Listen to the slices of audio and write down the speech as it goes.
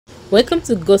Welcome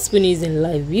to Gospel News in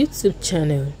Live YouTube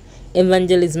channel.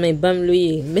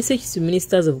 Evang.MIKE-BAMILOYE message to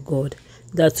ministers of God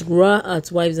that roar at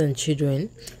wives and children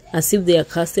as if they are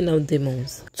casting out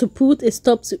demons, to put a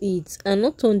stop to it and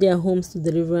not turn their homes to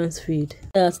deliverance field.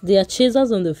 That they are chasers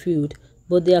on the field,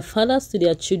 but they are fathers to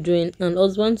their children and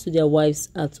husbands to their wives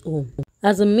at home.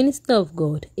 As a minister of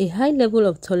God, a high level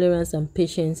of tolerance and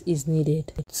patience is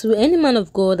needed. To any man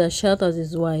of God that shouts at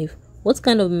his wife, what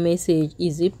kind of message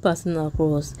is he passing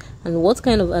across, and what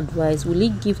kind of advice will he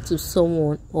give to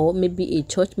someone or maybe a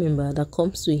church member that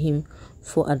comes to him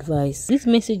for advice? This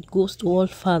message goes to all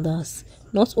fathers,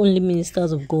 not only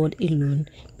ministers of God alone,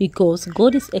 because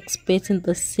God is expecting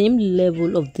the same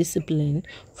level of discipline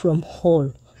from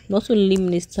all, not only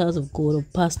ministers of God or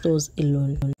pastors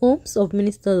alone. Homes of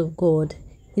ministers of God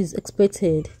is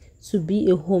expected to be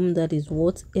a home that is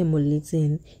worth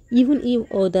emulating, even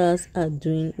if others are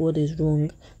doing what is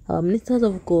wrong. Our ministers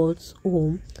of God's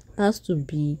home has to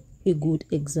be a good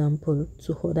example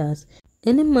to others.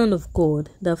 Any man of God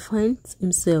that finds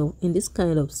himself in this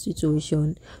kind of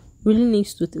situation really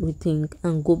needs to rethink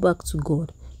and go back to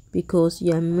God, because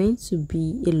you are meant to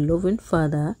be a loving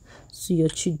father to your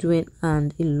children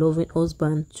and a loving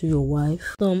husband to your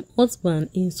wife. Some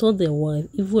husbands insult their wife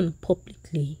even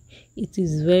publicly. It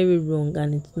is very wrong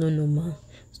and it's not normal.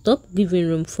 Stop giving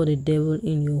room for the devil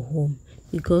in your home,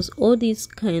 because all these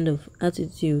kind of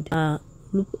attitude are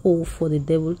loophole for the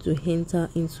devil to enter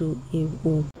into a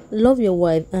home. Love your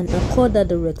wife and accord her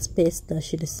the respect that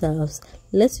she deserves.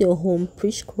 Let your home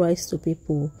preach Christ to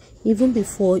people even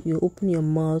before you open your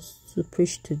mouth to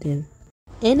preach to them.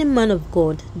 Any man of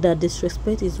God that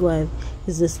disrespects his wife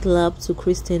is a slap to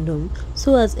Christendom,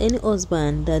 so as any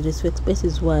husband that disrespects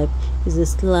his wife is a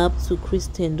slap to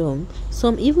Christendom.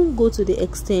 Some even go to the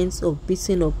extent of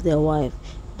beating up their wife.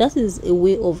 That is a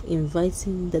way of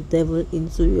inviting the devil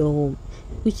into your home,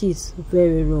 which is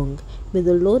very wrong. May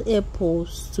the Lord help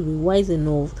us to be wise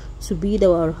enough to build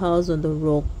our house on the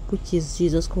rock, which is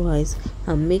Jesus Christ,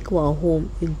 and make our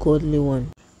home a godly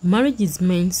one. Marriage is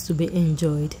meant to be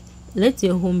enjoyed. Let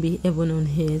your home be heaven on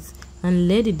earth, and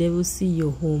let the devil see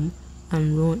your home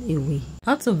and run away.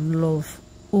 Out of love,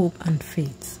 hope and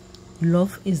faith,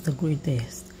 love is the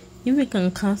greatest. If we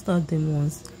can cast out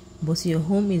demons, but your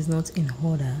home is not in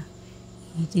order,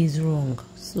 it is wrong.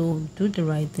 So do the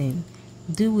right thing.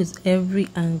 Deal with every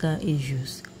anger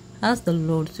issues. Ask the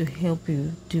Lord to help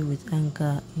you deal with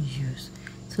anger issues,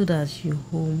 so that your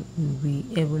home will be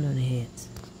heaven on earth.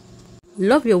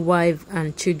 Love your wife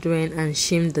and children and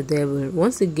shame the devil.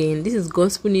 Once again, this is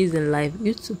Gospel News in Live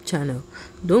YouTube channel.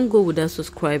 Don't go without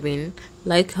subscribing.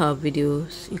 Like our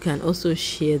videos. You can also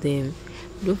share them.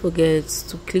 Don't forget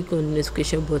to click on the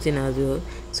notification button as well,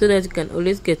 so that you can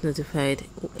always get notified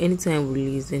anytime we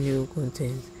release a new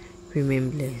content. Remain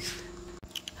blessed.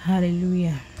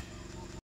 Hallelujah.